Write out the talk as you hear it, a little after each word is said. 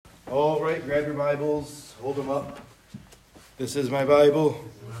All right, grab your Bibles, hold them up. This is my Bible,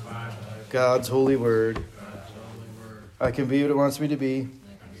 God's holy word. I can be what it wants me to be.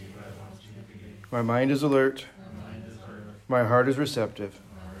 My mind is alert. My heart is receptive.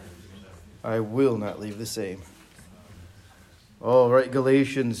 I will not leave the same. All right,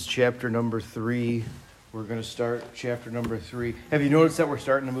 Galatians chapter number 3. We're going to start chapter number 3. Have you noticed that we're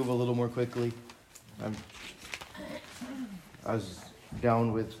starting to move a little more quickly? I was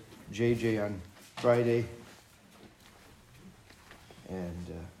down with JJ on Friday, and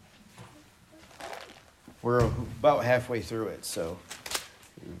we're about halfway through it. So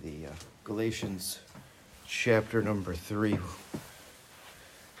the Galatians chapter number 3.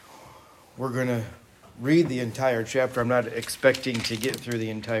 We're going to read the entire chapter. I'm not expecting to get through the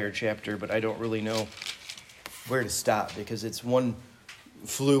entire chapter, but I don't really know where to stop because it's one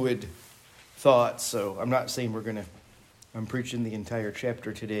fluid thought. So I'm not saying I'm preaching the entire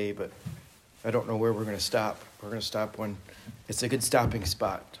chapter today, but I don't know where we're going to stop. We're going to stop when it's a good stopping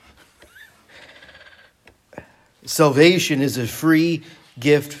spot. Salvation is a free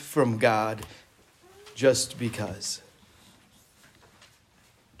gift from God just because.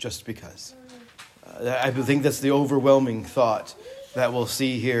 Just because. I think that's the overwhelming thought that we'll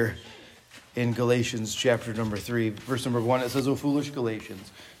see here in Galatians chapter number 3. Verse number 1, it says, O foolish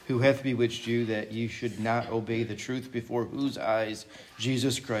Galatians, who hath bewitched you that ye should not obey the truth, before whose eyes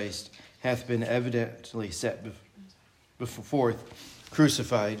Jesus Christ hath been evidently set forth,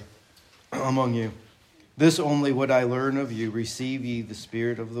 crucified among you. This only would I learn of you, receive ye the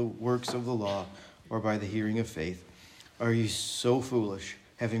spirit of the works of the law, or by the hearing of faith? Are ye so foolish,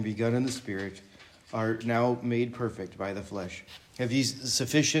 having begun in the spirit, are now made perfect by the flesh? Have ye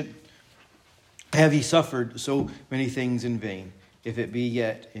suffered so many things in vain, if it be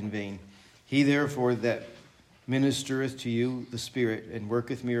yet in vain? He therefore that ministereth to you the Spirit, and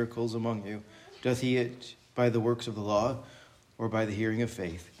worketh miracles among you, doth he it by the works of the law, or by the hearing of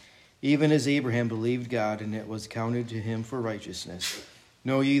faith? Even as Abraham believed God, and it was counted to him for righteousness.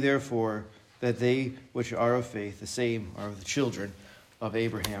 Know ye therefore that they which are of faith, the same are the children of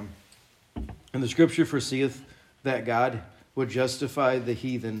Abraham. And the scripture foreseeth that God would justify the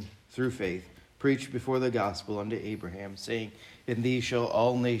heathen through faith, preached before the gospel unto Abraham, saying, In thee shall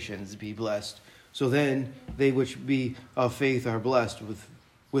all nations be blessed. So then they which be of faith are blessed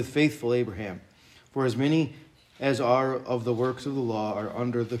with faithful Abraham. For as many as are of the works of the law are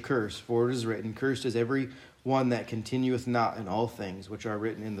under the curse. For it is written, Cursed is every one that continueth not in all things which are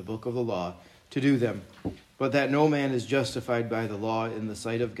written in the book of the law, to do them. But that no man is justified by the law in the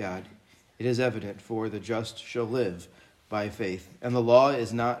sight of God, it is evident, for the just shall live by faith. And the law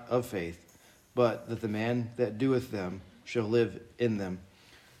is not of faith, but that the man that doeth them shall live in them.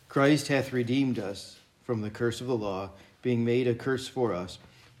 Christ hath redeemed us from the curse of the law, being made a curse for us.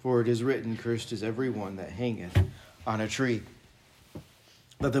 For it is written, Cursed is every one that hangeth on a tree,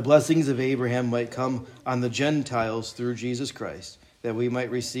 that the blessings of Abraham might come on the Gentiles through Jesus Christ, that we might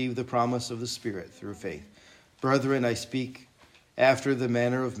receive the promise of the Spirit through faith. Brethren, I speak after the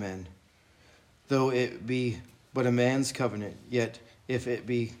manner of men, though it be but a man's covenant, yet if it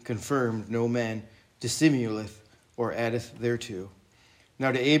be confirmed, no man dissimuleth or addeth thereto.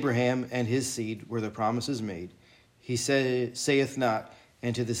 Now to Abraham and his seed were the promises made. He saith not,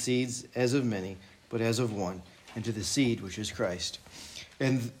 and to the seeds as of many, but as of one, and to the seed which is Christ.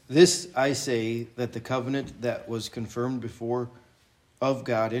 And this I say, that the covenant that was confirmed before of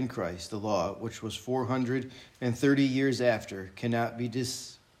God in Christ, the law, which was 430 years after, cannot be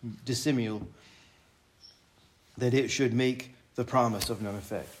dissimulated, that it should make the promise of none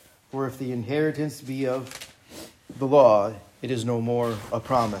effect. For if the inheritance be of the law, it is no more a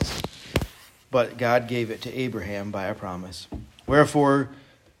promise, but God gave it to Abraham by a promise. Wherefore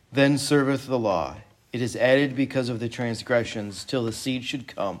then serveth the law? It is added because of the transgressions, till the seed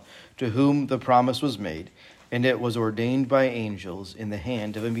should come, to whom the promise was made, and it was ordained by angels in the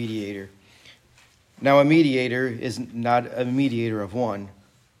hand of a mediator. Now a mediator is not a mediator of one,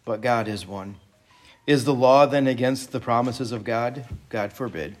 but God is one. Is the law then against the promises of God? God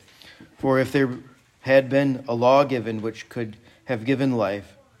forbid. For if there had been a law given which could have given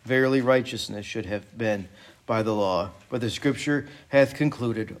life, verily righteousness should have been by the law. But the scripture hath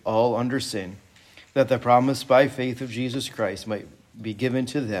concluded all under sin, that the promise by faith of Jesus Christ might be given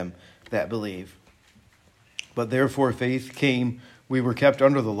to them that believe. But therefore faith came, we were kept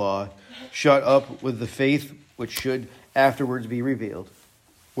under the law, shut up with the faith which should afterwards be revealed.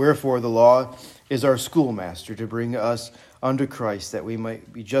 Wherefore the law is our schoolmaster to bring us unto Christ, that we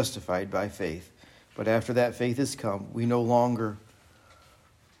might be justified by faith. But after that faith is come, we no longer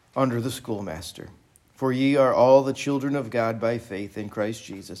under the schoolmaster. For ye are all the children of God by faith in Christ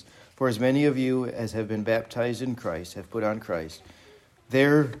Jesus. For as many of you as have been baptized in Christ have put on Christ.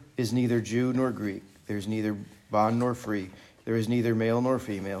 There is neither Jew nor Greek. There is neither bond nor free. There is neither male nor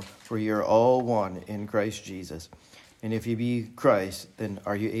female. For ye are all one in Christ Jesus. And if ye be Christ, then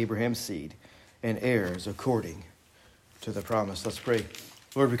are you Abraham's seed and heirs according to the promise. Let's pray.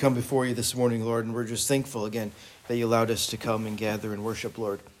 Lord, we come before you this morning, Lord, and we're just thankful again that you allowed us to come and gather and worship,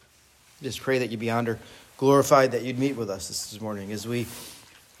 Lord. Just pray that you be honored, glorified, that you'd meet with us this morning as we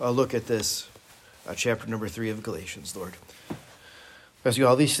look at this chapter number 3 of Galatians, Lord. I ask you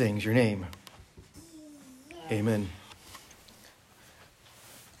all these things, your name. Amen.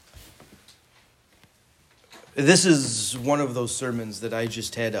 This is one of those sermons that I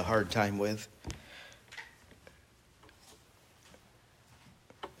just had a hard time with.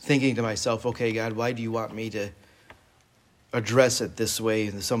 Thinking to myself, okay, God, why do you want me to address it this way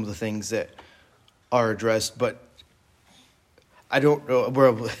and some of the things that are addressed? But I don't know.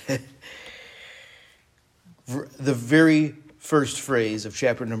 The very first phrase of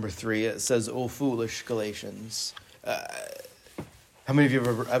chapter number 3, it says, "O foolish Galatians." How many of you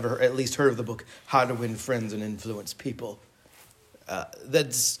have ever at least heard of the book, How to Win Friends and Influence People?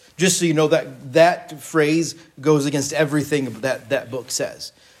 That's just so you know that phrase goes against everything that book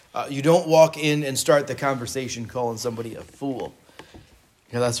says. You don't walk in and start the conversation calling somebody a fool.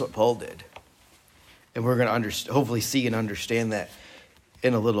 That's what Paul did. And we're going to hopefully see and understand that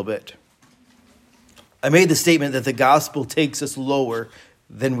in a little bit. I made the statement that the gospel takes us lower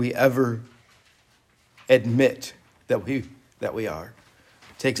than we ever admit that we are.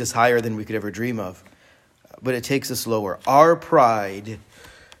 It takes us higher than we could ever dream of. But it takes us lower. Our pride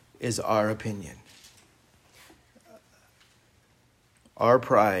is our opinion. Our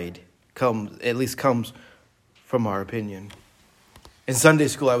pride comes from our opinion. In Sunday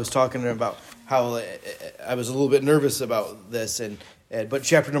school, I was talking about how I was a little bit nervous about this, but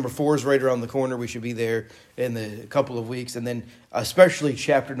chapter number 4 is right around the corner. We should be there in a couple of weeks, and then especially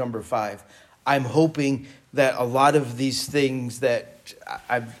chapter number 5. I'm hoping that a lot of these things that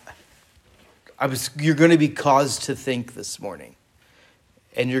you're going to be caused to think this morning,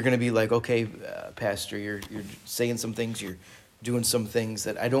 and you're going to be like, okay, Pastor, you're saying some things, you're doing some things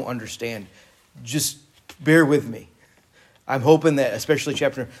that I don't understand. Just bear with me. I'm hoping that, especially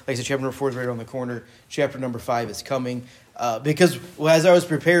chapter number 4 is right around the corner. Chapter number 5 is coming. Because as I was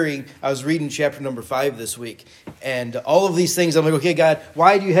preparing, I was reading chapter number 5 this week. And all of these things, I'm like, okay, God,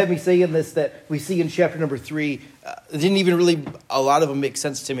 why do you have me saying this that we see in chapter number 3? It didn't even really, a lot of them make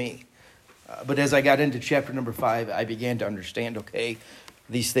sense to me. But as I got into chapter number 5, I began to understand, okay,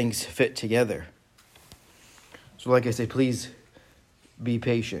 these things fit together. So like I say, please be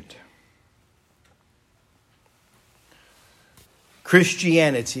patient.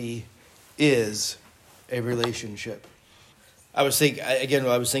 Christianity is a relationship. I was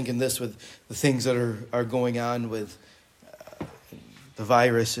thinking this with the things that are going on with the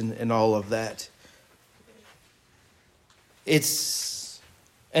virus and all of that.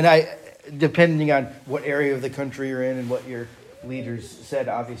 Depending on what area of the country you're in and what your leaders said,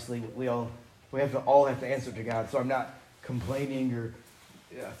 obviously we have to answer to God. So I'm not complaining or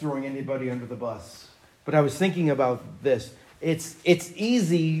throwing anybody under the bus. But I was thinking about this. It's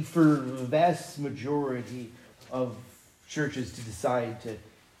easy for the vast majority of churches to decide to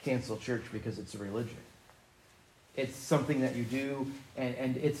cancel church because it's a religion. It's something that you do,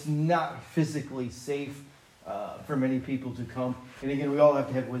 and it's not physically safe for many people to come. And again, we all have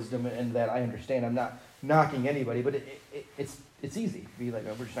to have wisdom, and that I understand. I'm not knocking anybody, but it's easy to be like,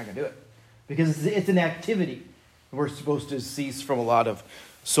 oh, we're just not going to do it. Because it's an activity. We're supposed to cease from a lot of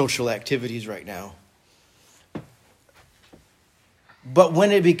social activities right now. But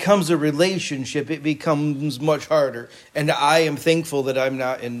when it becomes a relationship, it becomes much harder. And I am thankful that I'm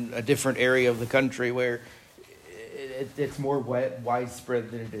not in a different area of the country where it's more widespread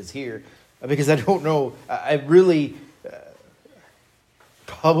than it is here. Because I don't know, I really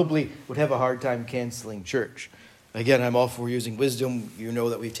probably would have a hard time canceling church. Again, I'm all for using wisdom. You know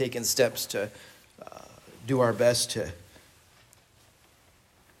that we've taken steps to do our best to.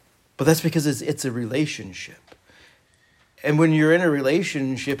 But that's because it's a relationship. And when you're in a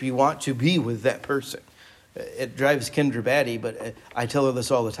relationship, you want to be with that person. It drives Kendra batty, but I tell her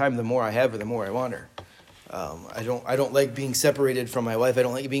this all the time. The more I have her, the more I want her. I don't like being separated from my wife. I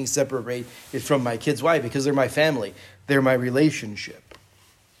don't like being separated from my kids. Why? Because they're my family. They're my relationship.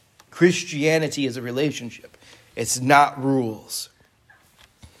 Christianity is a relationship. It's not rules.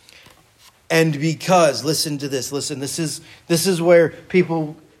 And because, listen to this. Listen, this is where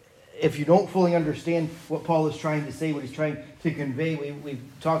people, if you don't fully understand what Paul is trying to say, what he's trying to convey, we've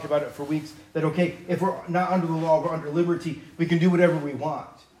talked about it for weeks, that, okay, if we're not under the law, we're under liberty, we can do whatever we want.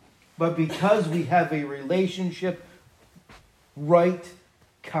 But because we have a relationship, right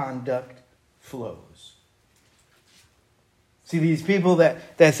conduct flows. See, these people that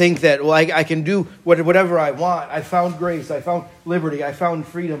think that, well, I can do whatever I want. I found grace. I found liberty. I found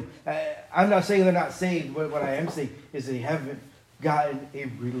freedom. I'm not saying they're not saved, but what I am saying is they haven't gotten a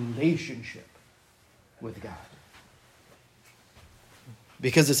relationship with God.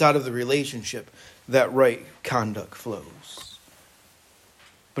 Because it's out of the relationship that right conduct flows.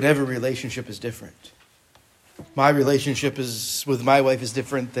 But every relationship is different. My relationship with my wife is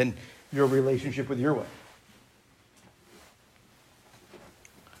different than your relationship with your wife.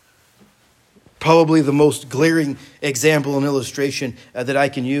 Probably the most glaring example and illustration that I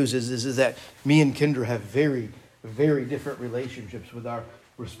can use is that me and Kendra have very, very different relationships with our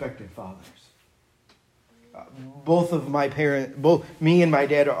respective fathers. Both me and my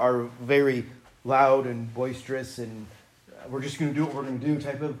dad are very loud and boisterous, and we're just going to do what we're going to do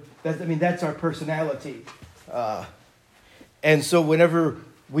type of. That's our personality. And so whenever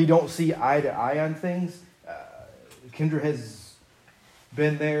we don't see eye to eye on things, Kendra has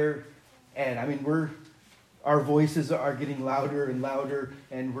been there. And our voices are getting louder and louder,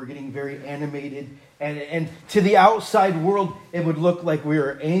 and we're getting very animated. And to the outside world, it would look like we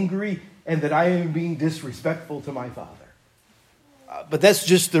are angry and that I am being disrespectful to my father. But that's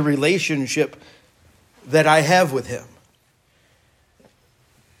just the relationship that I have with him.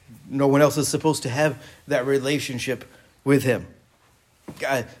 No one else is supposed to have that relationship with him.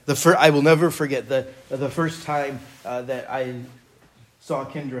 I will never forget the first time that I saw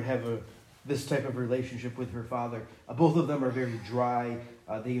Kendra have this type of relationship with her father. Both of them are very dry.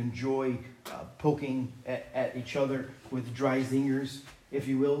 They enjoy poking at each other with dry zingers, if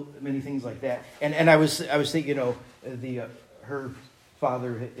you will, many things like that. And I was thinking, her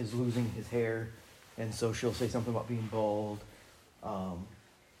father is losing his hair, and so she'll say something about being bald.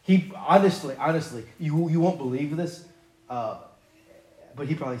 He honestly, you won't believe this, but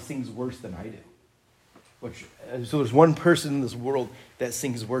he probably sings worse than I do. So there's one person in this world that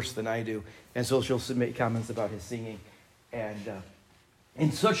sings worse than I do. And so she'll make comments about his singing. And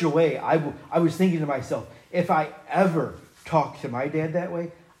in such a way, I was thinking to myself, if I ever talked to my dad that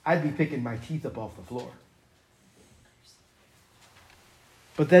way, I'd be picking my teeth up off the floor.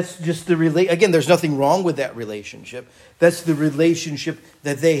 But that's just again, there's nothing wrong with that relationship. That's the relationship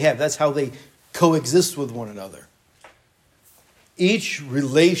that they have. That's how they coexist with one another. Each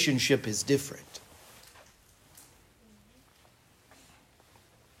relationship is different.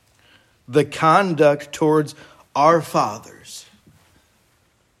 The conduct towards our fathers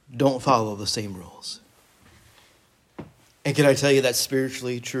don't follow the same rules. And can I tell you that's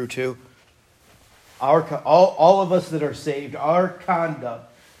spiritually true too? All of us that are saved, our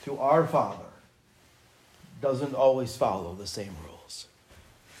conduct to our Father doesn't always follow the same rules.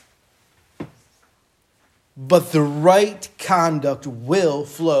 But the right conduct will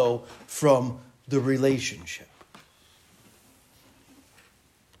flow from the relationship.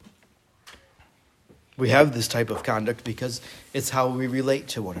 We have this type of conduct because it's how we relate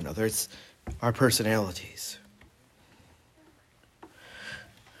to one another. It's our personalities.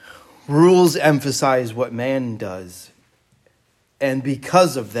 Rules emphasize what man does, and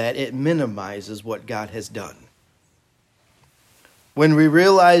because of that, it minimizes what God has done. When we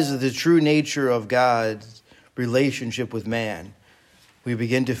realize the true nature of God's relationship with man, we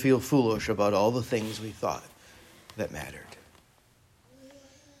begin to feel foolish about all the things we thought that mattered.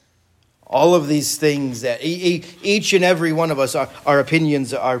 All of these things that each and every one of us, our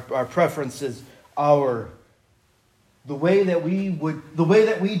opinions, our preferences, the way that we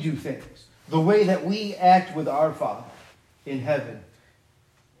do things, the way that we act with our Father in heaven.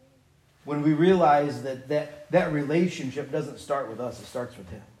 When we realize that relationship doesn't start with us, it starts with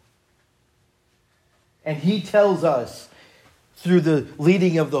Him. And He tells us through the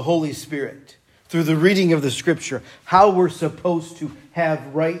leading of the Holy Spirit, through the reading of the Scripture, how we're supposed to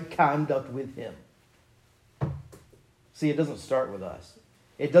have right conduct with Him. See, it doesn't start with us.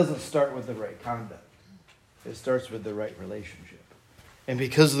 It doesn't start with the right conduct. It starts with the right relationship. And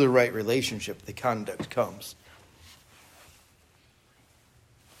because of the right relationship, the conduct comes.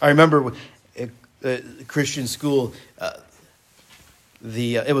 I remember at Christian school,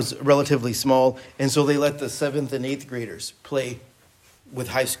 it was relatively small, and so they let the 7th and 8th graders play with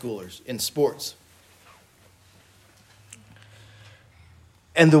high schoolers in sports.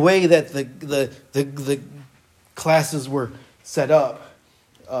 And the way that the classes were set up,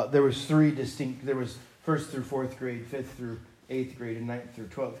 there was 3 distinct. There was 1st through 4th grade, 5th through 8th grade and 9th through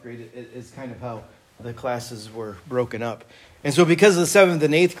 12th grade is kind of how the classes were broken up. And so because the 7th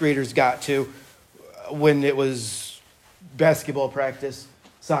and 8th graders got to, when it was basketball practice,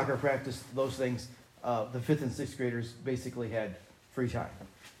 soccer practice, those things, the 5th and 6th graders basically had free time.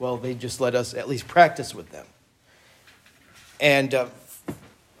 Well, they just let us at least practice with them. And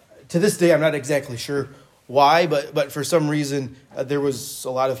to this day, I'm not exactly sure why, but for some reason, there was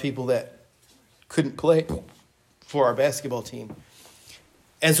a lot of people that couldn't play for our basketball team.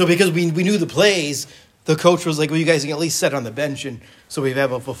 And so because we knew the plays, the coach was like, well, you guys can at least sit on the bench and so we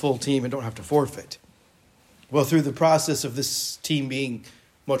have a full team and don't have to forfeit. Well, through the process of this team being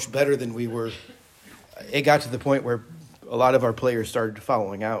much better than we were, it got to the point where a lot of our players started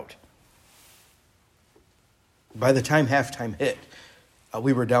following out. By the time halftime hit,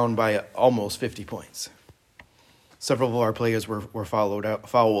 we were down by almost 50 points. Several of our players were fouled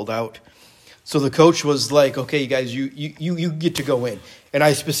out. So the coach was like, okay, you guys, you get to go in. And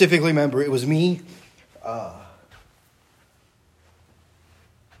I specifically remember it was me,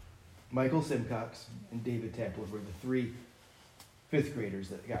 Michael Simcox, and David Tapler were the 3 5th graders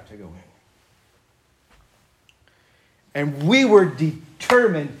that got to go in. And we were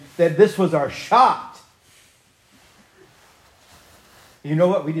determined that this was our shot. You know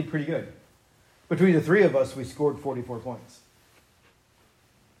what? We did pretty good. Between the 3 of us, we scored 44 points.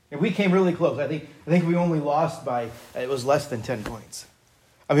 And we came really close. I think we only lost by, it was less than 10 points.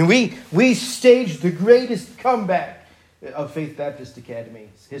 I mean, we staged the greatest comeback of Faith Baptist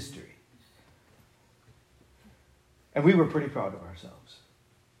Academy's history. And we were pretty proud of ourselves.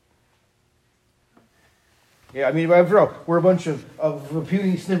 Yeah, I mean, after all, we're a bunch of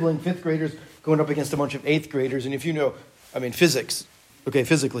puny, sniveling 5th graders going up against a bunch of 8th graders. And if you know, I mean, physics, okay,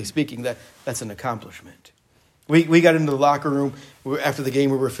 physically speaking, that's an accomplishment. We got into the locker room after the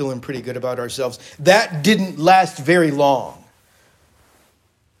game. We were feeling pretty good about ourselves. That didn't last very long.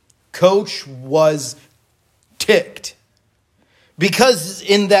 Coach was ticked. Because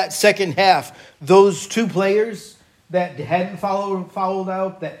in that second half, those 2 players that hadn't fouled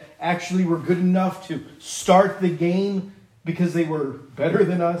out, that actually were good enough to start the game because they were better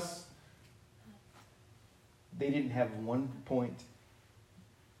than us, they didn't have 1 point.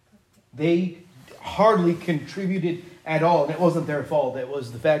 They hardly contributed at all. And it wasn't their fault. It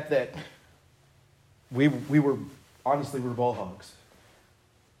was the fact that we were, honestly, we were ball hogs.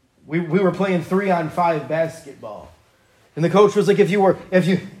 We were playing 3-on-5 basketball. And the coach was like, if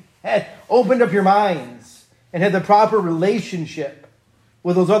you had opened up your minds and had the proper relationship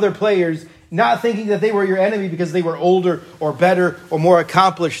with those other players, not thinking that they were your enemy because they were older or better or more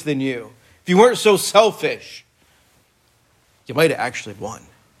accomplished than you, if you weren't so selfish, you might have actually won.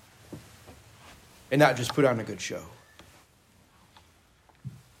 And not just put on a good show.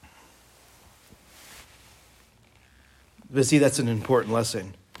 But see, that's an important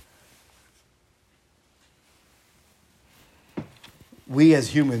lesson. We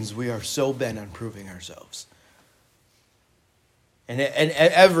as humans, we are so bent on proving ourselves. And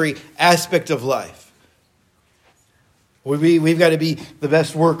every aspect of life. We've got to be the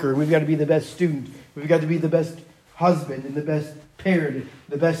best worker. We've got to be the best student. We've got to be the best husband and the best parent,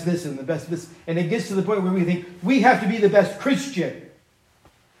 the best this and the best this. And it gets to the point where we think we have to be the best Christian.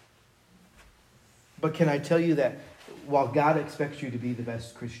 But can I tell you that while God expects you to be the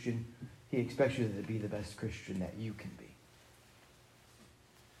best Christian, He expects you to be the best Christian that you can be.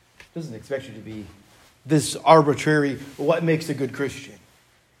 He doesn't expect you to be this arbitrary, what makes a good Christian?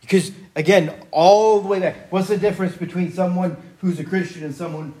 Because, again, all the way back, what's the difference between someone who's a Christian and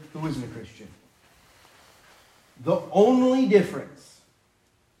someone who isn't a Christian? The only difference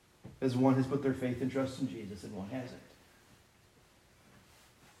is one has put their faith and trust in Jesus and one hasn't.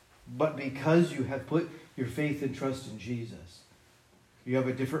 But because you have put your faith and trust in Jesus, you have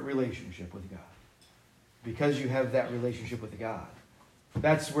a different relationship with God. Because you have that relationship with God.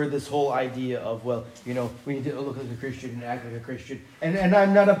 That's where this whole idea of, well, we need to look like a Christian and act like a Christian. And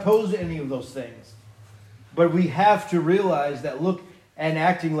I'm not opposed to any of those things. But we have to realize that look and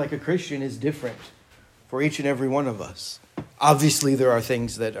acting like a Christian is different for each and every one of us. Obviously, there are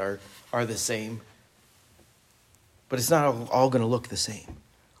things that are the same. But it's not all going to look the same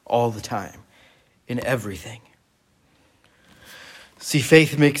all the time in everything. See,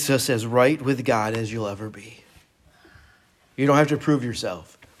 faith makes us as right with God as you'll ever be. You don't have to prove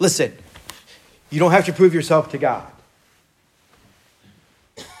yourself. Listen, you don't have to prove yourself to God.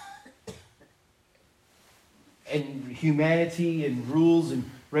 And humanity and rules and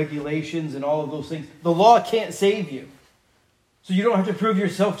regulations and all of those things, the law can't save you. So you don't have to prove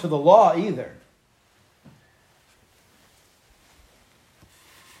yourself to the law either.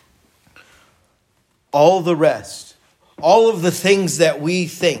 All the rest all of the things that we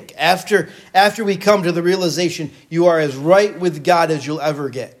think, after we come to the realization you are as right with God as you'll ever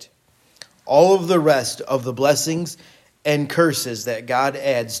get, all of the rest of the blessings and curses that God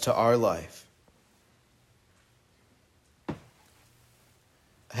adds to our life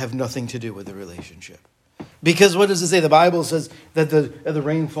have nothing to do with the relationship. Because what does it say? The Bible says that the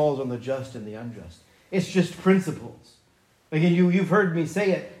rain falls on the just and the unjust. It's just principles. Again, you've heard me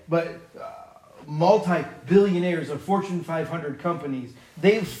say it, but multi-billionaires of Fortune 500 companies,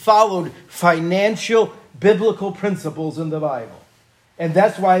 they've followed financial biblical principles in the Bible. And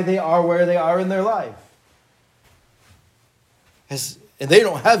that's why they are where they are in their life. And they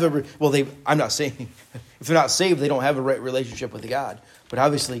don't have I'm not saying, if they're not saved, they don't have a right relationship with God. But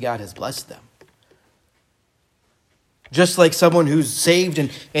obviously God has blessed them. Just like someone who's saved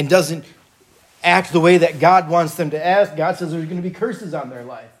and doesn't act the way that God wants them to act, God says there's going to be curses on their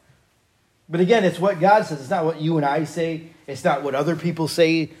life. But again, it's what God says. It's not what you and I say. It's not what other people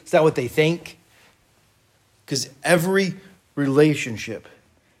say. It's not what they think. Because every relationship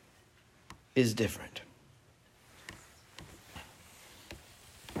is different.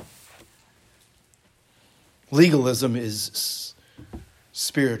 Legalism is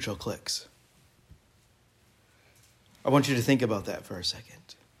spiritual clicks. I want you to think about that for a second.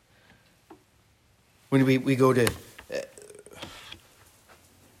 When we go to,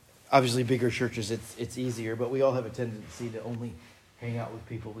 obviously bigger churches, it's easier, but we all have a tendency to only hang out with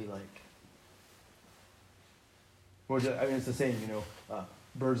people we like. It's the same,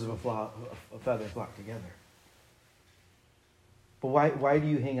 birds of a feather flock together. But why do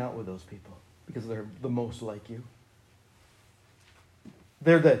you hang out with those people? Because they're the most like you.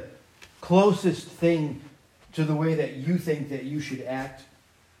 They're the closest thing to the way that you think that you should act,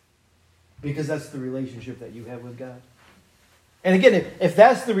 because that's the relationship that you have with God. And again, if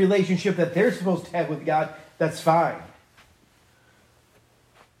that's the relationship that they're supposed to have with God, that's fine.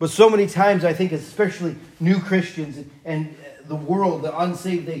 But so many times, I think especially new Christians and the world, the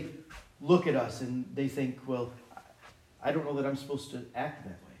unsaved, they look at us and they think, well, I don't know that I'm supposed to act that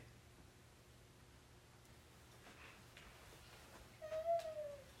way.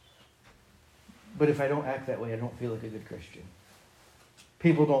 But if I don't act that way, I don't feel like a good Christian.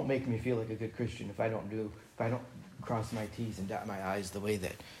 People don't make me feel like a good Christian if I don't cross my T's and dot my I's the way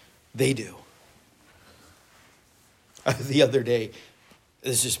that they do. The other day,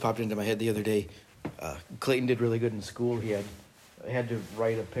 this just popped into my head the other day. Clayton did really good in school. He had to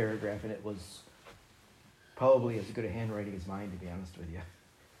write a paragraph, and it was probably as good a handwriting as mine, to be honest with you.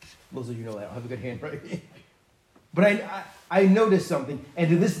 Most of you know that I don't have a good handwriting. But I noticed something, and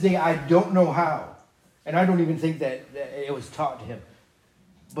to this day, I don't know how. And I don't even think that it was taught to him.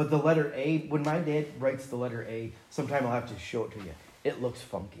 But the letter A, when my dad writes the letter A, sometime I'll have to show it to you. It looks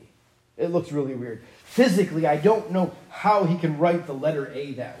funky. It looks really weird. Physically, I don't know how he can write the letter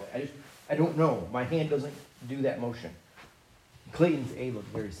A that way. I don't know. My hand doesn't do that motion. Clayton's A looked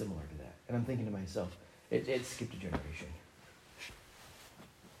very similar to that. And I'm thinking to myself, it skipped a generation.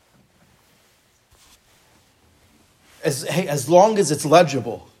 As long as it's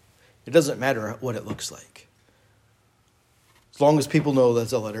legible, it doesn't matter what it looks like. As long as people know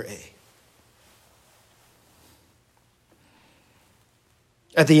that's a letter A.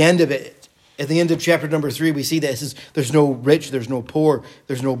 At the end of it, at the end of chapter number 3, we see that it says there's no rich, there's no poor,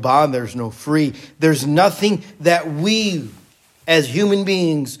 there's no bond, there's no free. There's nothing that we as human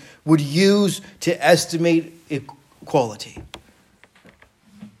beings would use to estimate equality,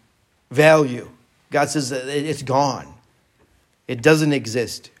 value. God says that it's gone. It doesn't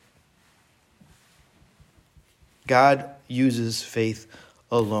exist. God uses faith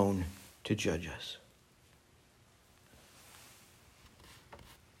alone to judge us.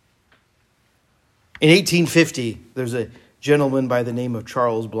 In 1850, there's a gentleman by the name of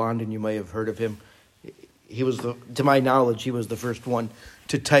Charles Blondin. You may have heard of him. He was, to my knowledge, he was the first one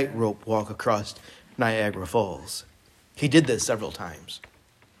to tightrope walk across Niagara Falls. He did this several times.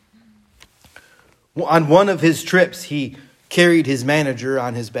 On one of his trips, he carried his manager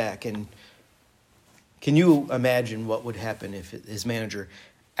on his back. And can you imagine what would happen if his manager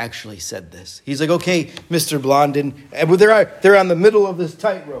actually said this? He's like, okay, Mr. Blondin. And they're on the middle of this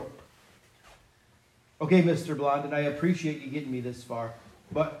tightrope. Okay, Mr. Blondin, I appreciate you getting me this far,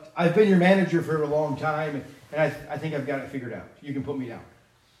 but I've been your manager for a long time, and I think I've got it figured out. You can put me down.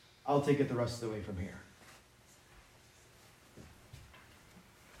 I'll take it the rest of the way from here.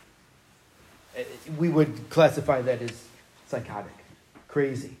 We would classify that as psychotic,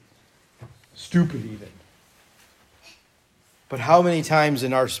 crazy, stupid even. But how many times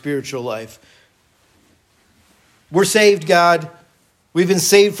in our spiritual life, we're saved, God, we've been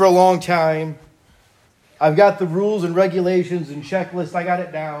saved for a long time, I've got the rules and regulations and checklists. I got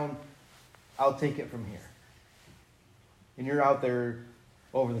it down. I'll take it from here. And you're out there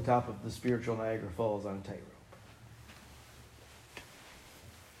over the top of the spiritual Niagara Falls on a tightrope.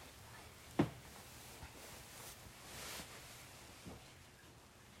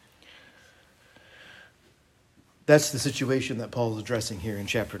 That's the situation that Paul is addressing here in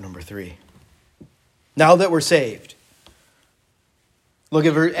chapter number 3. Now that we're saved, look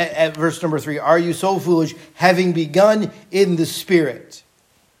at verse number 3. Are you so foolish, having begun in the Spirit,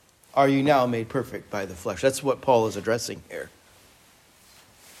 are you now made perfect by the flesh? That's what Paul is addressing here.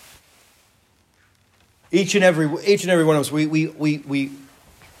 Each and every one of us, we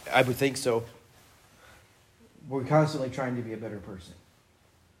I would think so. We're constantly trying to be a better person.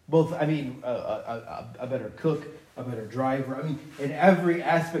 Both, a better cook, a better driver. In every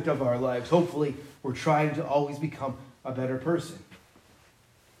aspect of our lives, hopefully, we're trying to always become a better person.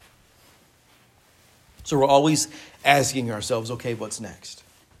 So we're always asking ourselves, okay, what's next?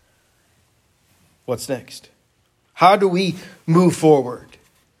 What's next? How do we move forward?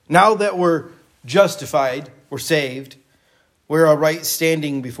 Now that we're justified, we're saved, we're all right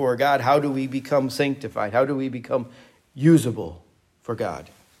standing before God, how do we become sanctified? How do we become usable for God?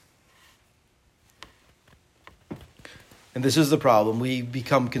 And this is the problem. We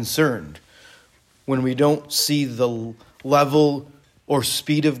become concerned when we don't see the level or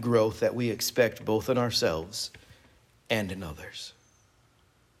speed of growth that we expect both in ourselves and in others.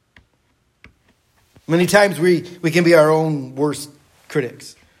 Many times we can be our own worst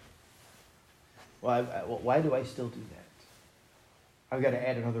critics. Why do I still do that? I've got to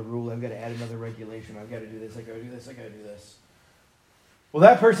add another rule. I've got to add another regulation. I've got to do this. I've got to do this. I've got to do this. Well,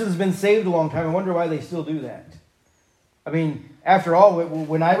 that person's been saved a long time. I wonder why they still do that. After all,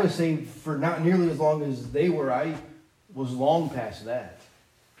 when I was saved for not nearly as long as they were, I was long past that.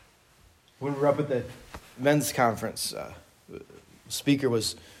 When we were up at the men's conference, the speaker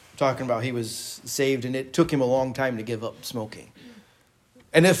was talking about he was saved, and it took him a long time to give up smoking.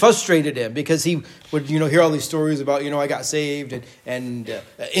 And it frustrated him because he would, hear all these stories about, I got saved, and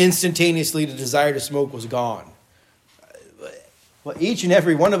instantaneously the desire to smoke was gone. Well, each and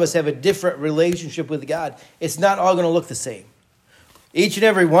every one of us have a different relationship with God. It's not all going to look the same. Each and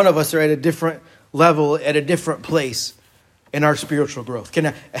every one of us are at a different level, at a different place in our spiritual growth.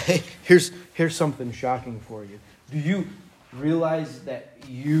 Here's something shocking for you. Do you realize that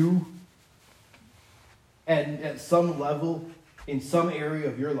you, at some level, in some area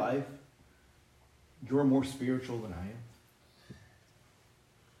of your life, you're more spiritual than I am?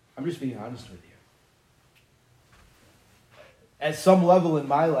 I'm just being honest with you. At some level in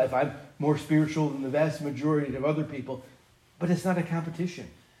my life, I'm more spiritual than the vast majority of other people. But it's not a competition.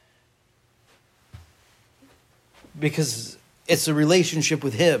 Because it's a relationship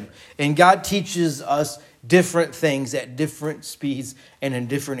with Him. And God teaches us different things at different speeds and in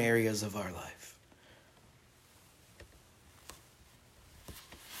different areas of our life.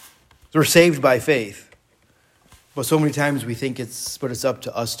 So we're saved by faith. But so many times we think it's up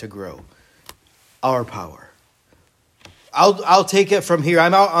to us to grow. Our power. I'll take it from here.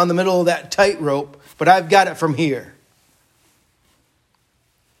 I'm out on the middle of that tightrope, but I've got it from here.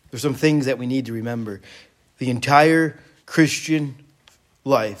 There's some things that we need to remember. The entire Christian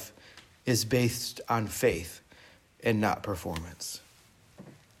life is based on faith and not performance.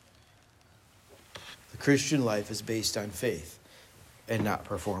 The Christian life is based on faith and not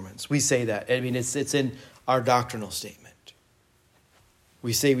performance. We say that. It's in our doctrinal statement.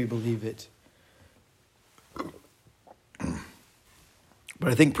 We say we believe it.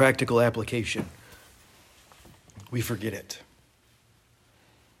 But I think practical application, we forget it.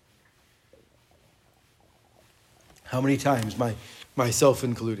 How many times, myself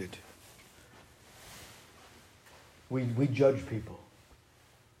included, we judge people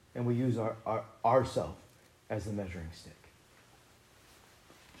and we use ourself as the measuring stick.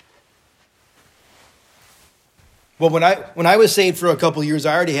 Well, when I was saved for a couple years,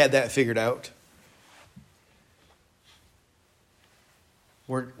 I already had that figured out.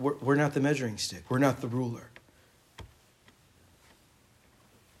 We're not the measuring stick. We're not the ruler.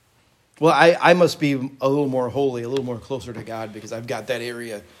 Well, I must be a little more holy, a little more closer to God because I've got that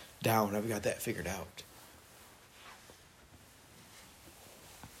area down. I've got that figured out.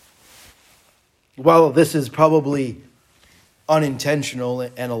 While this is probably unintentional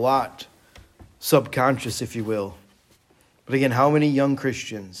and a lot subconscious, if you will. But again, how many young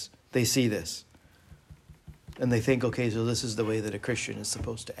Christians, they see this? And they think, okay, so this is the way that a Christian is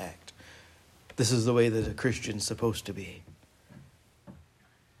supposed to act. This is the way that a Christian is supposed to be.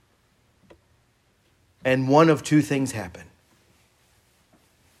 And one of two things happen.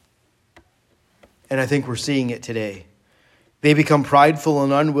 And I think we're seeing it today. They become prideful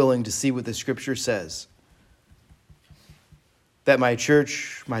and unwilling to see what the Scripture says. That my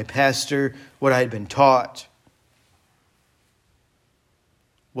church, my pastor, what I had been taught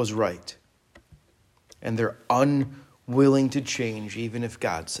was right. And they're unwilling to change even if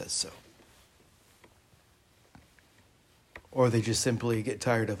God says so. Or they just simply get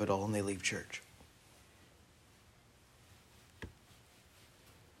tired of it all and they leave church.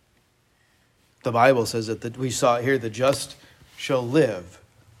 The Bible says that we saw it here, the just shall live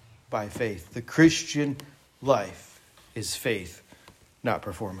by faith. The Christian life is faith, not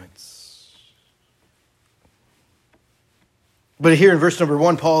performance. But here in verse number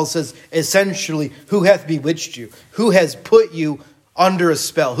 1, Paul says, essentially, who hath bewitched you? Who has put you under a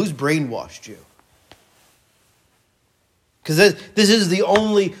spell? Who's brainwashed you? Because this is the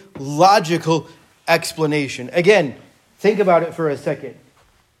only logical explanation. Again, think about it for a second.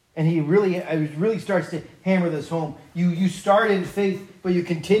 And he really starts to hammer this home. You start in faith, but you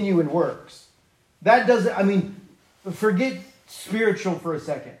continue in works. That doesn't, forget spiritual for a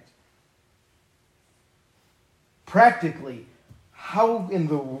second. Practically, how in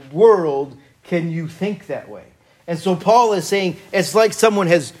the world can you think that way? And so Paul is saying it's like someone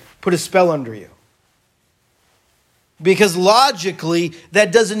has put a spell under you. Because logically,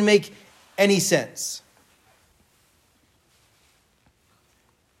 that doesn't make any sense.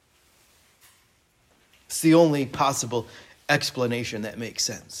 It's the only possible explanation that makes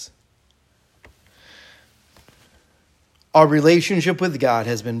sense. Our relationship with God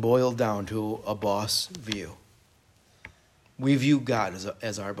has been boiled down to a boss view. We view God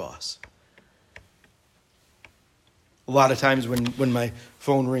as our boss. A lot of times when my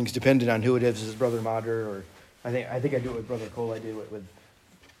phone rings, depending on who it is, it's Brother Madra, or I think I do it with Brother Cole, I do it with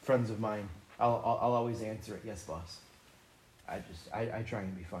friends of mine. I'll always answer it, yes, boss. I try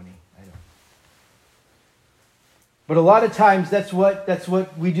and be funny, I know. But a lot of times that's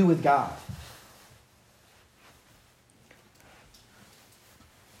what we do with God.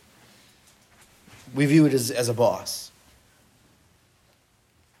 We view it as a boss.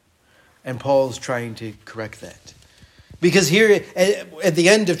 And Paul's trying to correct that. Because here at the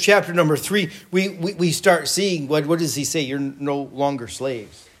end of chapter number 3, we start seeing, what does he say? You're no longer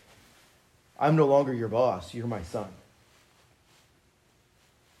slaves. I'm no longer your boss. You're my son.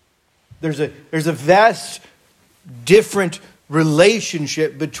 There's a vast different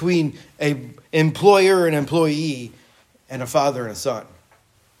relationship between an employer and employee and a father and a son.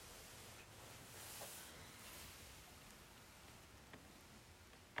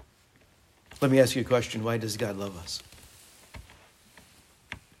 Let me ask you a question. Why does God love us?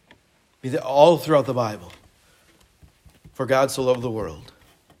 All throughout the Bible. For God so loved the world.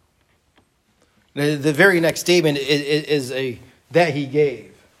 The very next statement is that he gave.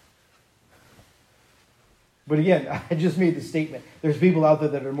 But again, I just made the statement. There's people out there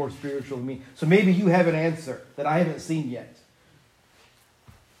that are more spiritual than me. So maybe you have an answer that I haven't seen yet.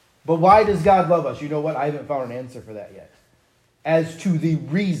 But why does God love us? You know what? I haven't found an answer for that yet. As to the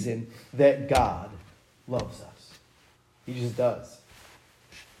reason that God loves us. He just does.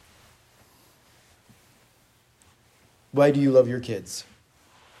 Why do you love your kids?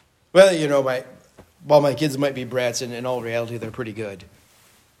 Well, while my kids might be brats, in all reality, they're pretty good.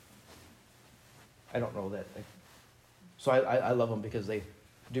 I don't know that. So I love them because they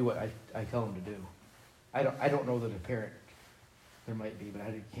do what I tell them to do. I don't know that a parent, there might be, but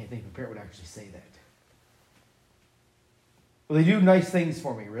I can't think of a parent would actually say that. Well, they do nice things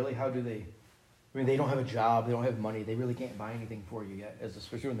for me, really. How do they? They don't have a job. They don't have money. They really can't buy anything for you yet,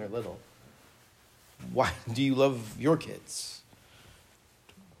 especially when they're little. Why do you love your kids?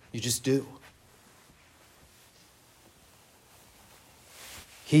 You just do.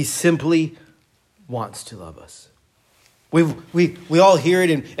 He simply wants to love us. We all hear it,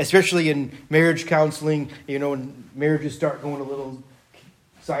 and especially in marriage counseling, when marriages start going a little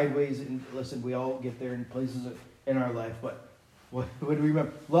sideways, and listen, we all get there in places in our life, but what do we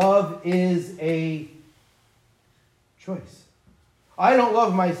remember? Love is a choice. I don't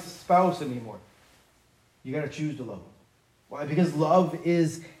love my spouse anymore. You got to choose to love them. Why? Because love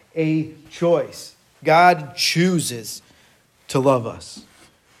is a choice. God chooses to love us.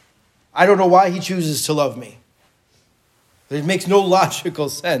 I don't know why he chooses to love me. It makes no logical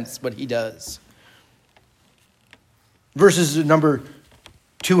sense, but he does. Verses number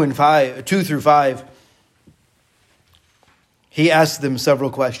 2 through 5, he asks them several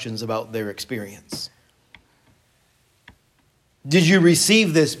questions about their experience. Did you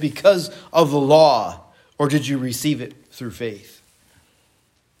receive this because of the law, or did you receive it through faith?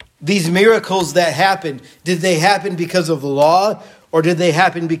 These miracles that happened, did they happen because of the law, or did they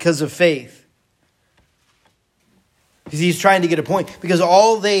happen because of faith? Because he's trying to get a point. Because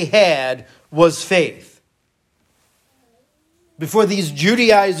all they had was faith. Before these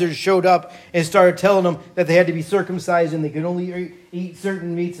Judaizers showed up and started telling them that they had to be circumcised and they could only eat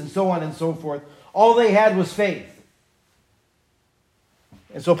certain meats and so on and so forth, all they had was faith.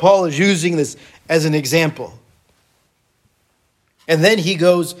 And so Paul is using this as an example. And then he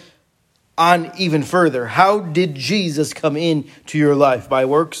goes on even further. How did Jesus come into your life? By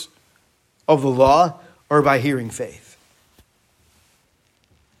works of the law or by hearing faith?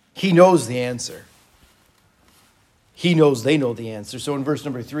 He knows the answer. He knows they know the answer. So in verse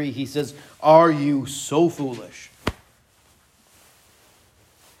number 3, he says, are you so foolish?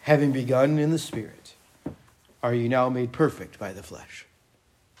 Having begun in the Spirit, are you now made perfect by the flesh?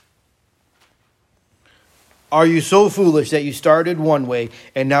 Are you so foolish that you started one way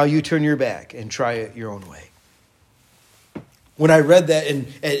and now you turn your back and try it your own way? When I read that in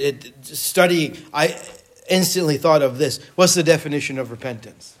studying, I instantly thought of this. What's the definition of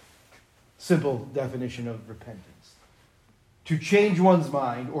repentance? Simple definition of repentance. To change one's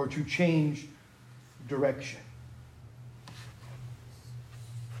mind or to change direction.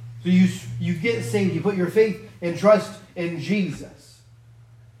 So you get saved, you put your faith and trust in Jesus.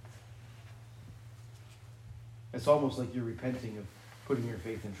 It's almost like you're repenting of putting your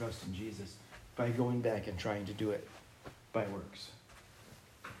faith and trust in Jesus by going back and trying to do it by works.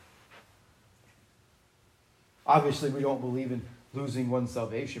 Obviously, we don't believe in losing one's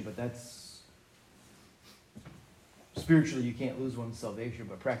salvation, but that's spiritually, you can't lose one's salvation,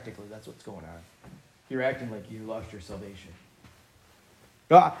 but practically, that's what's going on. You're acting like you lost your salvation.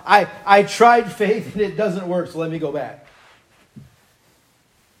 I tried faith and it doesn't work, so let me go back.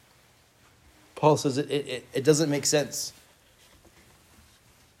 Paul says it doesn't make sense.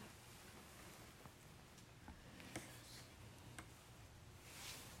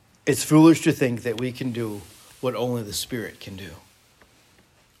 It's foolish to think that we can do what only the Spirit can do.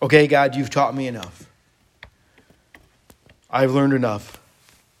 Okay, God, you've taught me enough. I've learned enough.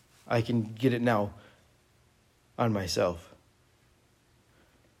 I can get it now on myself.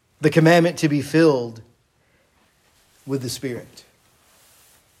 The commandment to be filled with the Spirit.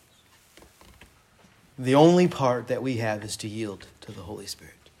 The only part that we have is to yield to the Holy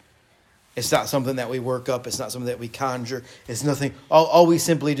Spirit. It's not something that we work up. It's not something that we conjure. It's nothing. All we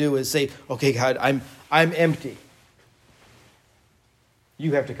simply do is say, okay, God, I'm empty.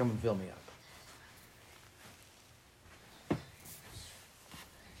 You have to come and fill me up.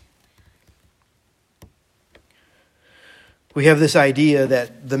 We have this idea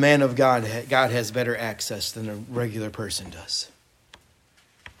that the man of God has better access than a regular person does.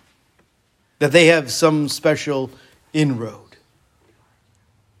 That they have some special inroad.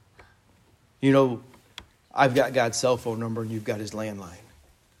 You know, I've got God's cell phone number and you've got his landline.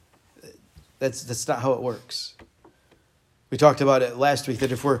 That's not how it works. We talked about it last week,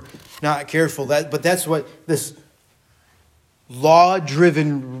 that if we're not careful, but that's what this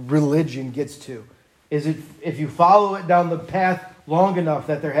law-driven religion gets to. Is if you follow it down the path long enough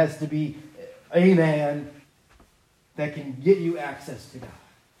that there has to be a man that can get you access to God.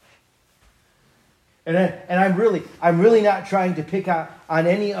 And I'm really not trying to pick on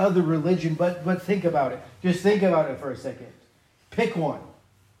any other religion, but think about it. Just think about it for a second. Pick one.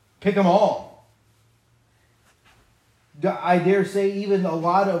 Pick them all. I dare say even a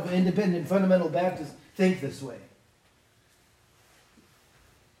lot of independent fundamental Baptists think this way.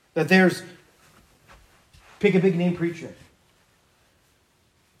 That there's... Pick a big name preacher.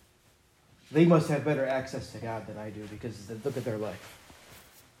 They must have better access to God than I do because look at their life.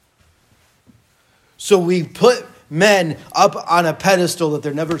 So we put men up on a pedestal that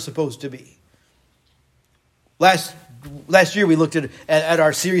they're never supposed to be. Last year we looked at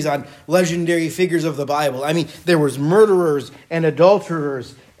our series on legendary figures of the Bible. I mean, there was murderers and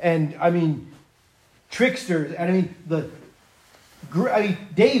adulterers and tricksters. And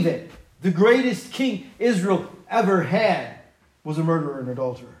David, the greatest king Israel ever had, was a murderer and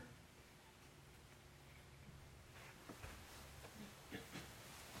adulterer.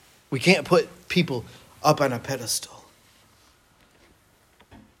 We can't put people up on a pedestal.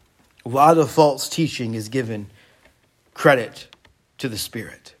 A lot of false teaching is given credit to the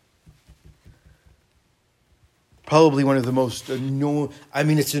Spirit. Probably one of the most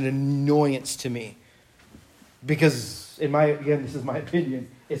it's an annoyance to me. Because, this is my opinion,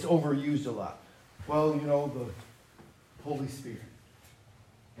 it's overused a lot. Well, the Holy Spirit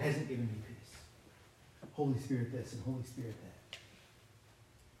hasn't given me peace. Holy Spirit this and Holy Spirit that.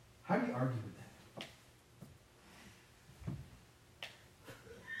 How do you argue with that?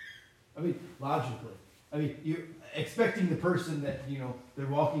 Logically. You're expecting the person that, they're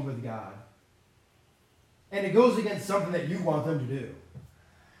walking with God And it goes against something that you want them to do.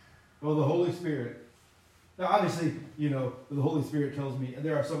 Well, the Holy Spirit. Now, obviously, the Holy Spirit tells me, and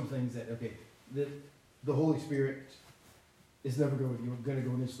there are some things that, the Holy Spirit is never going to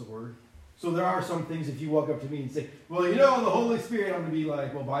go against the Word. So there are some things, if you walk up to me and say, well, the Holy Spirit, I'm going to be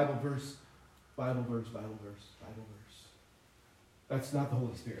like, well, Bible verse, Bible verse, Bible verse, Bible verse. That's not the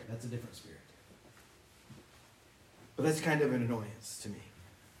Holy Spirit. That's a different spirit. But that's kind of an annoyance to me.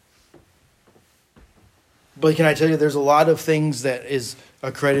 But can I tell you, there's a lot of things that is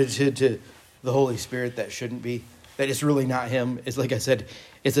accredited to the Holy Spirit that shouldn't be. That it's really not him. It's like I said,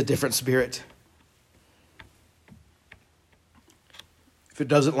 it's a different spirit. If it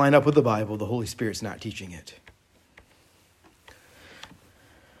doesn't line up with the Bible, the Holy Spirit's not teaching it.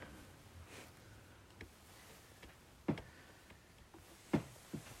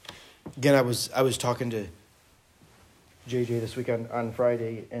 Again, I was talking to JJ this week on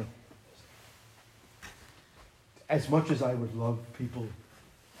Friday, and as much as I would love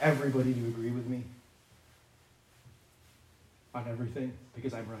everybody to agree with me on everything,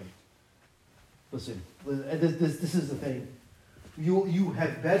 because I'm right. Listen, this is the thing. You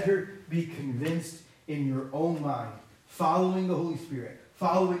had better be convinced in your own mind, following the Holy Spirit,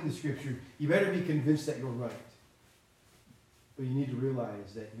 following the Scripture. You better be convinced that you're right. But you need to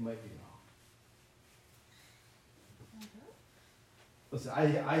realize that you might be wrong. Listen,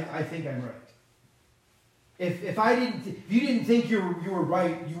 I think I'm right. If you didn't think you were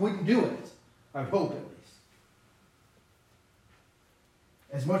right, you wouldn't do it. I hope, at least.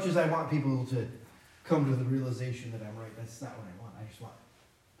 As much as I want people to come to the realization that I'm right, that's not what I want. I just want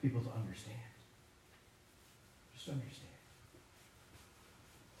people to understand. Just understand.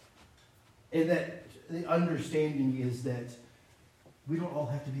 And that the understanding is that we don't all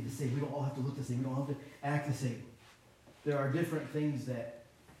have to be the same. We don't all have to look the same. We don't have to act the same. There are different things that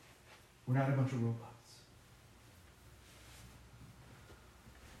we're not a bunch of robots.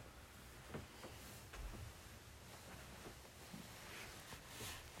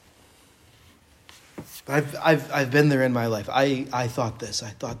 I've been there in my life. I thought this. I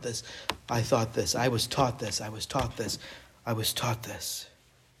thought this. I thought this. I was taught this. I was taught this. I was taught this.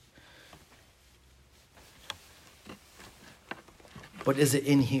 But is it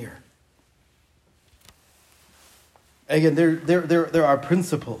in here? Again, there are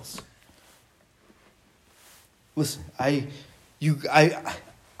principles. Listen, I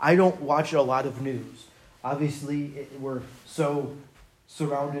don't watch a lot of news. Obviously, we're so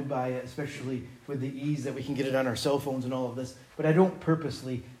surrounded by it, especially with the ease that we can get it on our cell phones and all of this. But I don't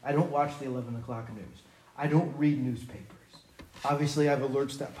watch the 11 o'clock news. I don't read newspapers. Obviously, I have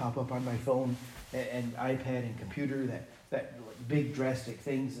alerts that pop up on my phone and iPad and computer that big drastic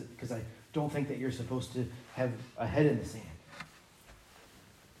things, because I don't think that you're supposed to have a head in the sand.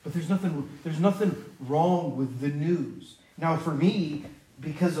 But there's nothing wrong with the news. Now, for me,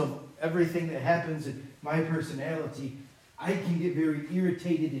 because of everything that happens in my personality, I can get very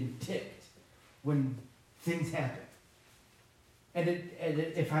irritated and ticked when things happen. And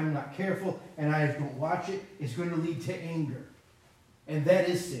if I'm not careful and I don't watch it, it's going to lead to anger. And that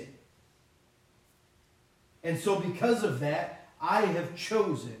is sin. And so because of that, I have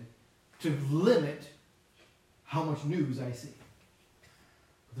chosen to limit how much news I see.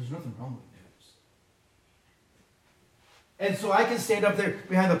 But there's nothing wrong with news. And so I can stand up there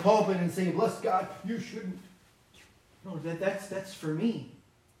behind the pulpit and say, bless God, you shouldn't. No, that's for me.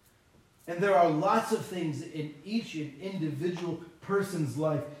 And there are lots of things in each individual person's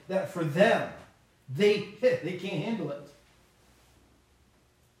life that for them, they can't handle it.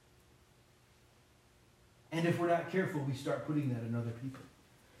 And if we're not careful, we start putting that on other people.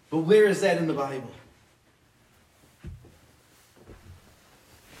 But where is that in the Bible?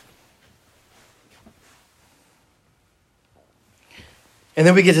 And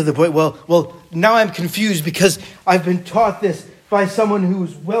then we get to the point, well, now I'm confused because I've been taught this by someone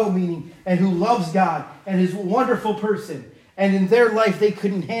who's well-meaning and who loves God and is a wonderful person. And in their life, they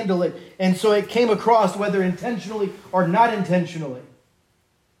couldn't handle it. And so it came across, whether intentionally or not intentionally,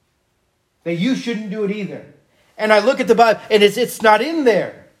 that you shouldn't do it either. And I look at the Bible, and it's not in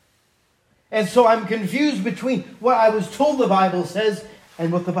there. And so I'm confused between what I was told the Bible says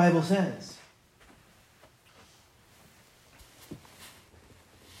and what the Bible says.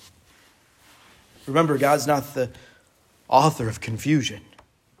 Remember, God's not the author of confusion.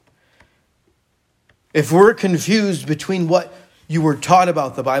 If we're confused between what you were taught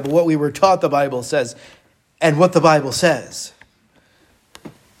about the Bible, what we were taught the Bible says, and what the Bible says,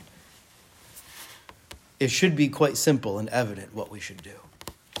 it should be quite simple and evident what we should do.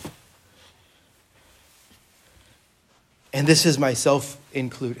 And this is myself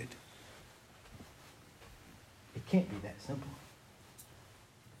included. can't be that simple.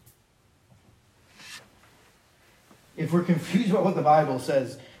 If we're confused about what the Bible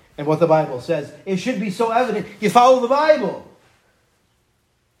says and what the Bible says, it should be so evident. You follow the Bible.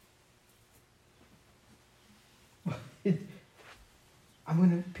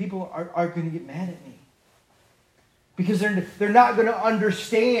 People are going to get mad at me. Because they're not going to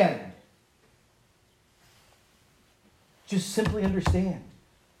understand. Just simply understand.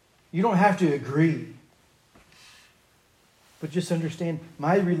 You don't have to agree. But just understand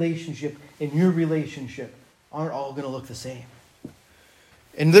my relationship and your relationship aren't all going to look the same.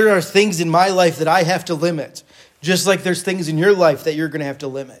 And there are things in my life that I have to limit. Just like there's things in your life that you're going to have to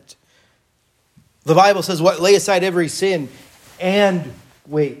limit. The Bible says, "What? Lay aside every sin and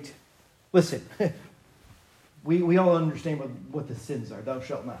wait." Listen, we all understand what the sins are. Thou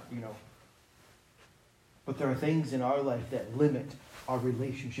shalt not, But there are things in our life that limit our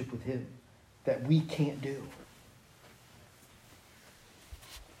relationship with Him that we can't do.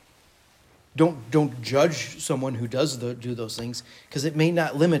 Don't judge someone who does do those things, because it may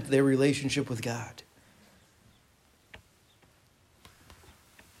not limit their relationship with God.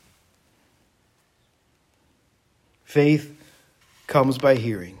 Faith comes by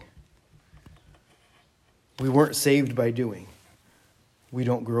hearing. We weren't saved by doing. We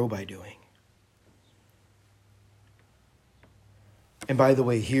don't grow by doing. And by the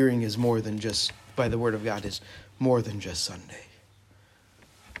way, hearing is more than just, by the Word of God, is more than just Sunday.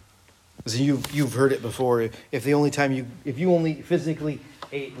 So you've heard it before. If you only physically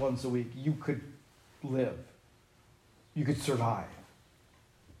ate once a week, you could live. You could survive.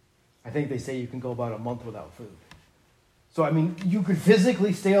 I think they say you can go about a month without food. So, you could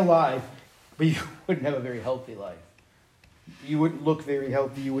physically stay alive, but you wouldn't have a very healthy life. You wouldn't look very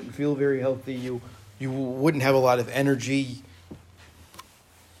healthy. You wouldn't feel very healthy. You wouldn't have a lot of energy.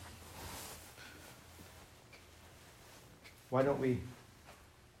 Why don't we,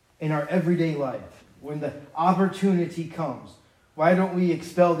 in our everyday life, when the opportunity comes, why don't we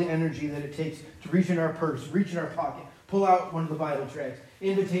expel the energy that it takes to reach in our purse, reach in our pocket, pull out one of the Bible tracts,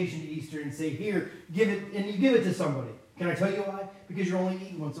 invitation to Easter, and say, "Here, give it," and you give it to somebody. Can I tell you why? Because you're only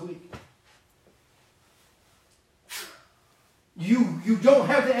eating once a week. You don't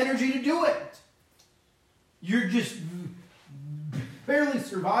have the energy to do it. You're just barely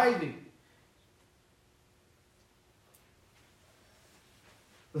surviving.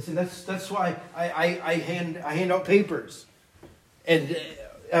 Listen, that's why I hand out papers. And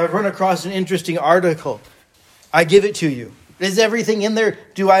I've run across an interesting article. I give it to you. Is everything in there?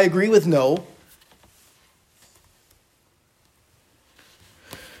 Do I agree with? No.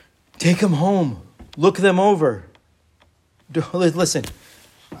 Take them home. Look them over. Listen,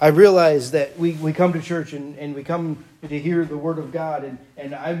 I realize that we come to church and we come to hear the Word of God,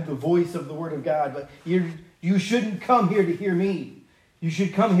 and I'm the voice of the Word of God, but you shouldn't come here to hear me. You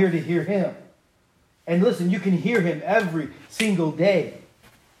should come here to hear Him. And listen, you can hear Him every single day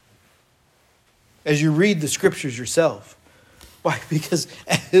as you read the Scriptures yourself. Why? Because,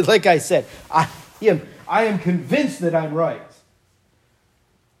 like I said, I am convinced that I'm right.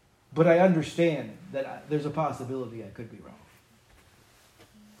 But I understand that there's a possibility I could be wrong.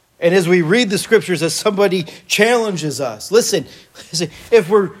 And as we read the Scriptures, as somebody challenges us, listen, if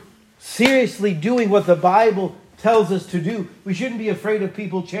we're seriously doing what the Bible tells us to do, we shouldn't be afraid of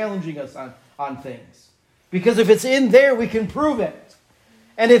people challenging us on things. Because if it's in there, we can prove it.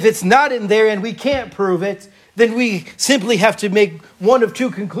 And if it's not in there and we can't prove it, then we simply have to make one of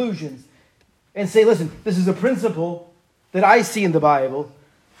two conclusions and say, listen, this is a principle that I see in the Bible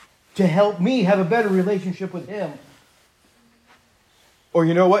to help me have a better relationship with Him. Or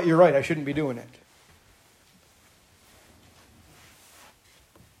you know what? You're right. I shouldn't be doing it.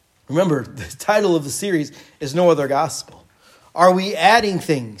 Remember, the title of the series is No Other Gospel. Are we adding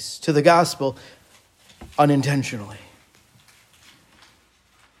things to the gospel unintentionally?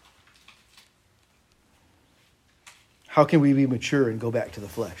 How can we be mature and go back to the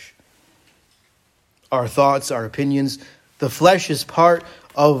flesh? Our thoughts, our opinions. The flesh is part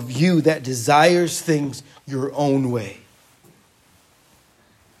of you that desires things your own way.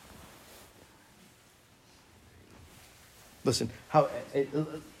 Listen,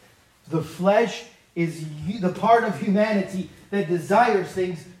 the flesh is the part of humanity that desires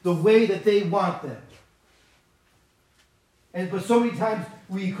things the way that they want them. But so many times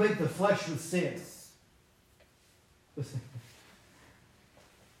we equate the flesh with sin. Listen,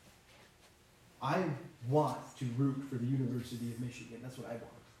 I want to root for the University of Michigan. That's what I want.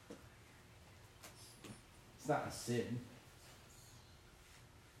 It's not a sin.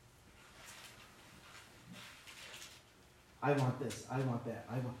 I want this. I want that.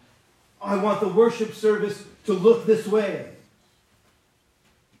 I want the worship service to look this way.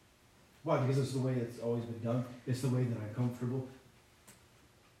 Why? Because it's the way it's always been done. It's the way that I'm comfortable.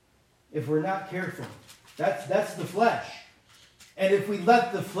 If we're not careful, that's the flesh. And if we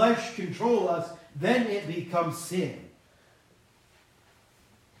let the flesh control us, then it becomes sin.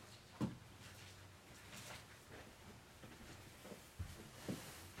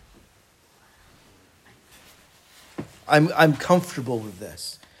 I'm comfortable with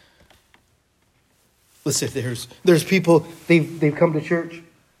this. Listen, there's people, they've come to church.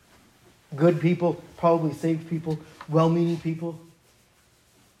 Good people, probably saved people, well-meaning people.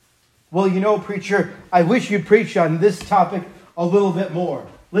 Well, you know, preacher, I wish you'd preach on this topic a little bit more.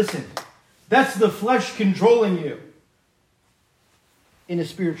 Listen, that's the flesh controlling you in a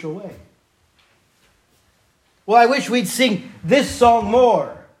spiritual way. Well, I wish we'd sing this song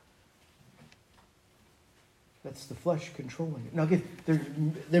more. That's the flesh controlling it. Now, again,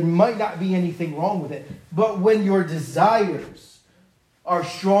 there might not be anything wrong with it, but when your desires are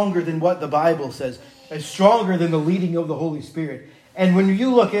stronger than what the Bible says, and stronger than the leading of the Holy Spirit, and when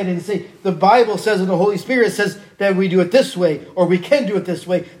you look at it and say, the Bible says and the Holy Spirit says that we do it this way, or we can do it this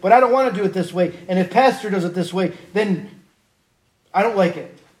way, but I don't want to do it this way, and if pastor does it this way, then I don't like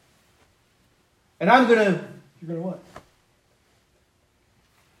it. And you're going to what?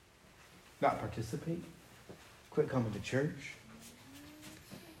 Not participate? Quit coming to church?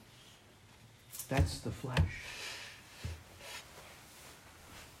 That's the flesh.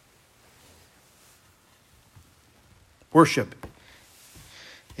 Worship.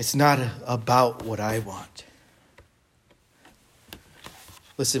 It's not about what I want.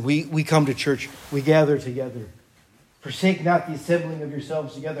 Listen, we come to church. We gather together. Forsake not the assembling of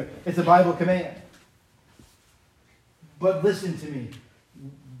yourselves together. It's a Bible command. But listen to me.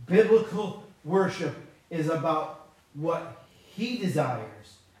 Biblical worship is about what He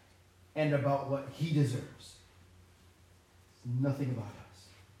desires and about what He deserves. It's nothing about us.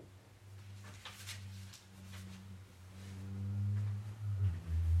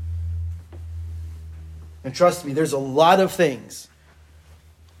 And trust me, there's a lot of things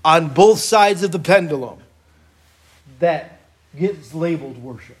on both sides of the pendulum that gets labeled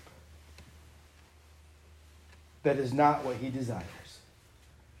worship. That is not what He desires.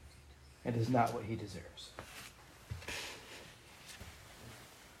 And is not what He deserves.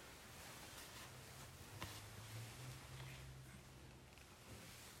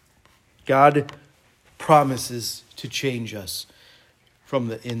 God promises to change us from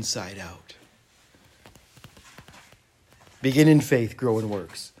the inside out. Begin in faith, grow in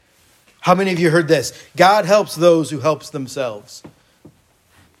works. How many of you heard this? God helps those who help themselves.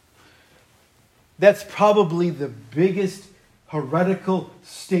 That's probably the biggest heretical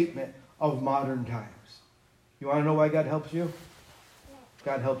statement of modern times. You want to know why God helps you?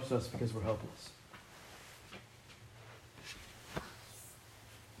 God helps us because we're helpless.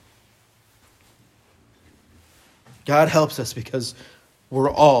 God helps us because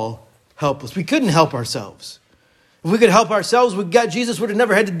we're all helpless. We couldn't help ourselves. If we could help ourselves, Jesus would have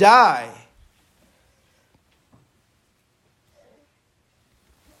never had to die.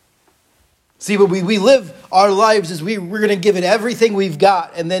 See, but we live our lives as we're going to give it everything we've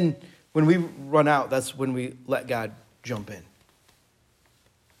got. And then when we run out, that's when we let God jump in.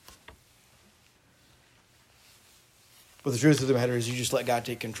 But the truth of the matter is you just let God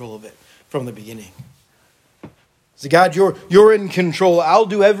take control of it from the beginning. So God, you're in control. I'll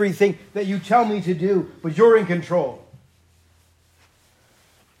do everything that you tell me to do, but you're in control.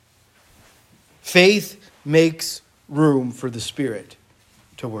 Faith makes room for the Spirit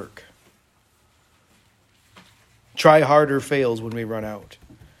to work. Try harder fails when we run out.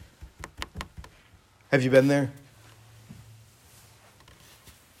 Have you been there?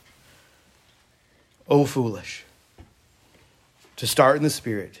 Oh, foolish, to start in the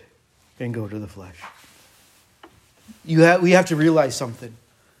Spirit and go to the flesh. We have to realize something.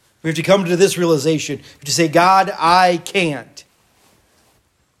 We have to come to this realization. We have to say, God, I can't.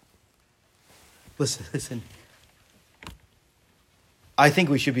 Listen. I think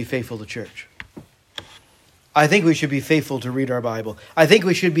we should be faithful to church. I think we should be faithful to read our Bible. I think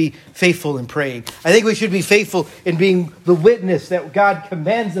we should be faithful in praying. I think we should be faithful in being the witness that God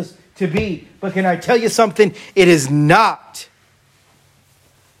commands us to be. But can I tell you something? It is not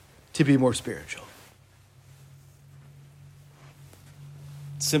to be more spiritual.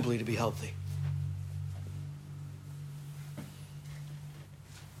 It's simply to be healthy.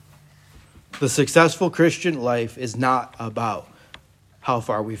 The successful Christian life is not about how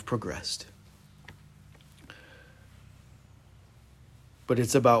far we've progressed. But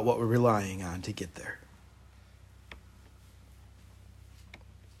it's about what we're relying on to get there.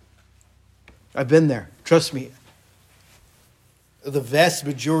 I've been there. Trust me. The vast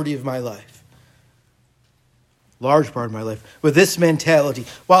majority of my life. Large part of my life. With this mentality.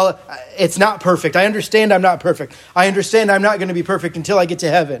 While it's not perfect. I understand I'm not perfect. I understand I'm not going to be perfect until I get to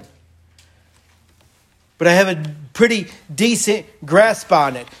heaven. But I have a pretty decent grasp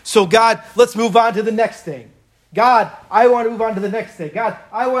on it. So God, let's move on to the next thing. God, I want to move on to the next thing. God,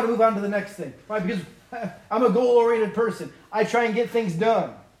 I want to move on to the next thing. Right? Because I'm a goal-oriented person. I try and get things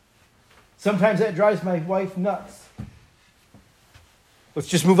done. Sometimes that drives my wife nuts. Let's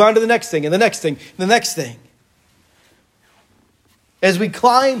just move on to the next thing, and the next thing, and the next thing. As we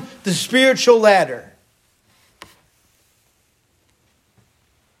climb the spiritual ladder,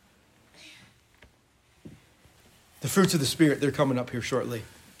 the fruits of the Spirit, they're coming up here shortly.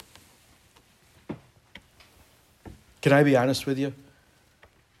 Can I be honest with you?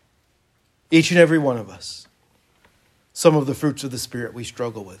 Each and every one of us, some of the fruits of the Spirit we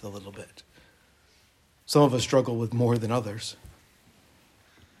struggle with a little bit. Some of us struggle with more than others.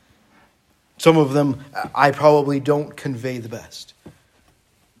 Some of them I probably don't convey the best.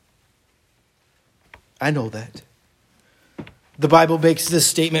 I know that. The Bible makes this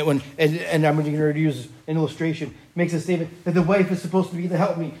statement when, and I'm going to use an illustration, makes a statement that the wife is supposed to be the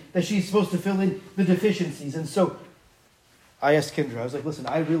helpmeet, that she's supposed to fill in the deficiencies. And so I asked Kendra, I was like, listen,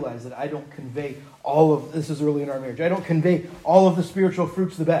 I realize that I don't convey all of, this is early in our marriage, I don't convey all of the spiritual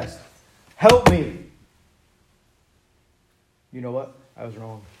fruits the best. Help me. You know what? I was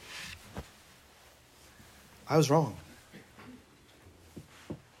wrong. I was wrong.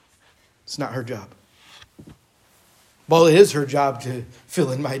 It's not her job. While it is her job to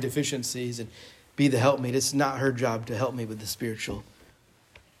fill in my deficiencies and be the helpmate, it's not her job to help me with the spiritual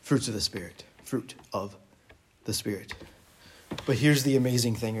fruits of the Spirit. Fruit of the Spirit. But here's the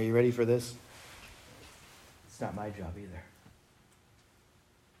amazing thing. Are you ready for this? It's not my job either.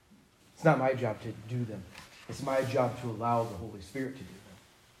 It's not my job to do them. It's my job to allow the Holy Spirit to do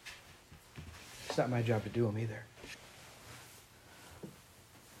them. It's not my job to do them either.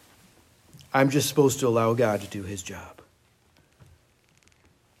 I'm just supposed to allow God to do his job.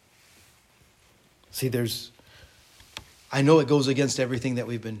 See, I know it goes against everything that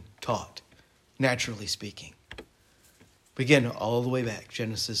we've been taught, naturally speaking. But again, all the way back,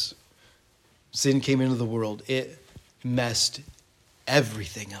 Genesis, sin came into the world. It messed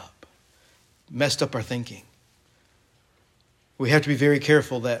everything up. Messed up our thinking. We have to be very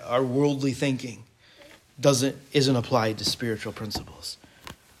careful that our worldly thinking isn't applied to spiritual principles.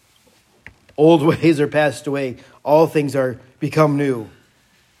 Old ways are passed away. All things are become new.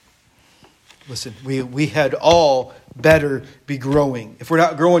 Listen, we had all better be growing. If we're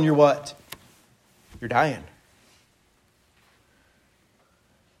not growing, you're what? You're dying.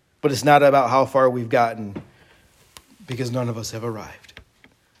 But it's not about how far we've gotten, because none of us have arrived.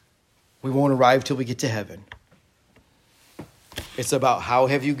 We won't arrive till we get to heaven. It's about how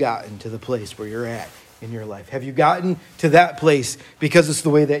have you gotten to the place where you're at in your life. Have you gotten to that place because it's the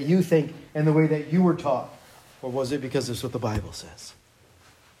way that you think and the way that you were taught? Or was it because it's what the Bible says?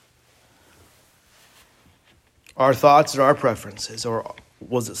 Our thoughts and our preferences, or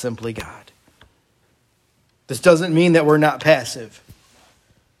was it simply God? This doesn't mean that we're not passive.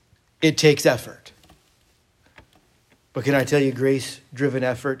 It takes effort. But can I tell you, grace-driven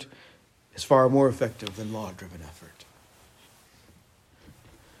effort is far more effective than law-driven effort.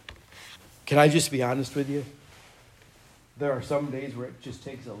 Can I just be honest with you? There are some days where it just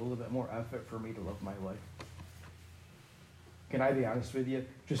takes a little bit more effort for me to love my wife. Can I be honest with you?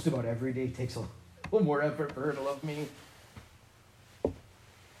 Just about every day takes a little more effort for her to love me.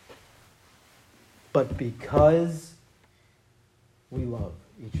 But because we love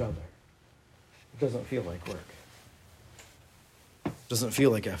each other, it doesn't feel like work. It doesn't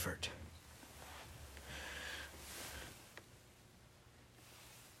feel like effort.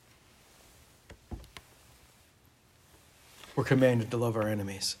 We're commanded to love our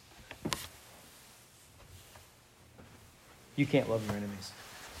enemies. You can't love your enemies.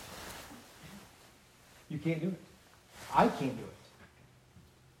 You can't do it. I can't do it.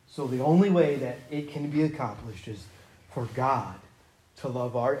 So the only way that it can be accomplished is for God to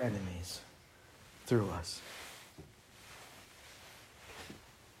love our enemies through us.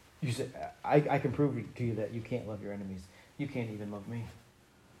 You said, I can prove to you that you can't love your enemies. You can't even love me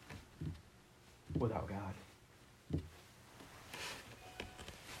without God.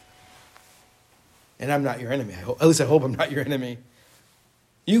 And I'm not your enemy. At least I hope I'm not your enemy.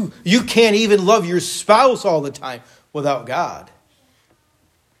 You can't even love your spouse all the time without God.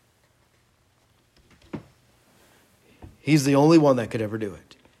 He's the only one that could ever do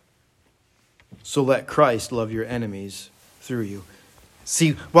it. So let Christ love your enemies through you.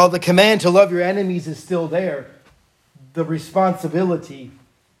 See, while the command to love your enemies is still there, the responsibility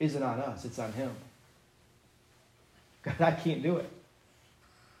isn't on us, it's on him. God, I can't do it.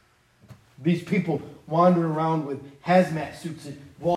 These people wandering around with hazmat suits